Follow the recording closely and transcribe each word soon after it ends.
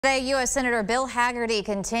Today, U.S. Senator Bill Hagerty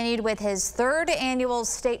continued with his third annual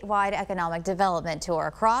statewide economic development tour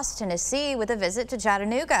across Tennessee with a visit to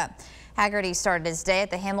Chattanooga. Hagerty started his day at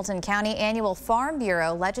the Hamilton County Annual Farm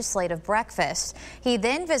Bureau Legislative Breakfast. He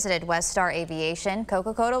then visited West Star Aviation,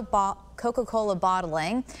 Coca-Cola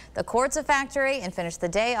Bottling, the Quartza Factory, and finished the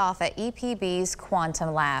day off at EPB's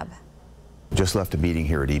Quantum Lab. Just left a meeting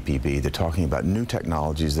here at EPB. They're talking about new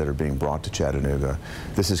technologies that are being brought to Chattanooga.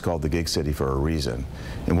 This is called the Gig City for a reason.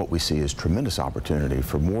 And what we see is tremendous opportunity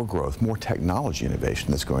for more growth, more technology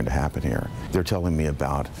innovation that's going to happen here. They're telling me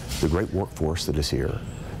about the great workforce that is here,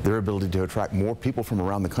 their ability to attract more people from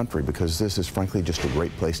around the country because this is frankly just a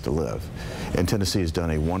great place to live. And Tennessee has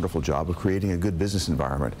done a wonderful job of creating a good business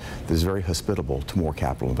environment that is very hospitable to more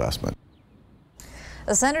capital investment.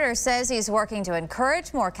 The senator says he's working to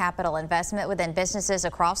encourage more capital investment within businesses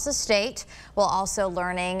across the state, while also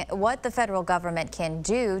learning what the federal government can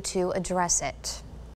do to address it.